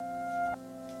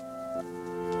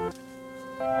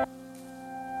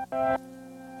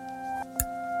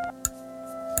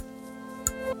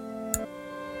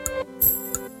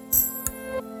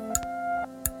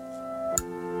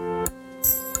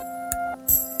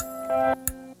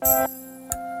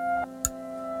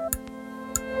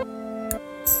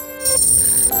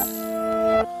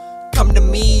Come to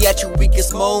me at your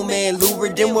weakest moment,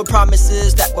 lured in with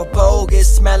promises that were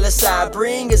bogus. Malice I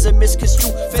bring is a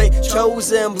misconstrued fate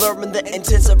chosen, blurring the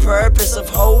intensive purpose of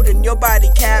holding your body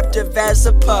captive as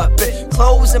a puppet.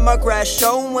 Closing my grass,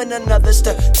 showing another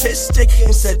statistic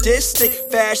in sadistic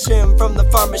fashion from the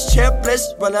farmer's chip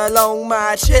list. Run along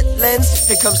my chitlins,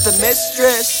 here comes the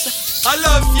mistress. I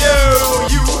love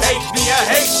you, you hate me, I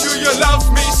hate you, you love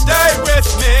me, stay with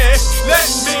me, let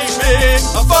me be,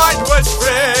 I'll find what's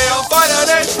free, I'll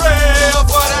finally free, I'll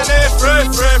finally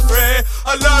free.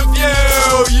 I love you,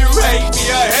 you hate me,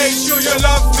 I hate you, you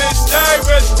love me, stay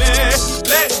with me,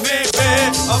 let me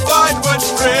be, I'll find what's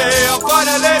free, I'll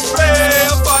finally free,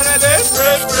 I'll finally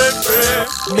free.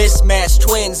 Mismatched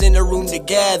twins in a room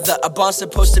together, a bond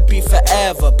supposed to be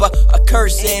forever, but a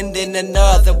curse ending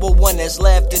another. Well, one that's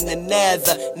left in the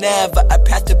nether, never a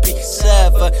path to be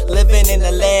severed. Living in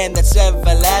a land that's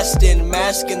everlasting,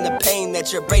 masking the pain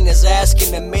that your brain is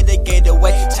asking to mitigate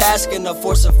away, tasking a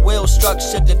force of will,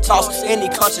 structure to toss any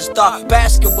conscious thought,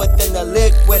 basking within the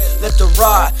liquid, let the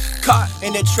rod caught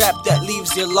in a trap that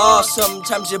leaves you lost.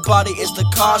 Sometimes your body is the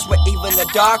cause, where even the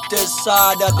doctor's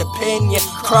side of the opinion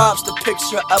crops the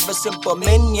picture of a simple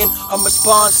minion,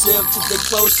 unresponsive to the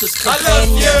closest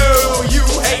companion. I love you, you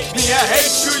hate me, I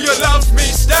hate you, you love me,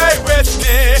 stay with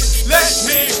me, let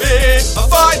me be, I'll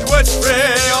find what's free,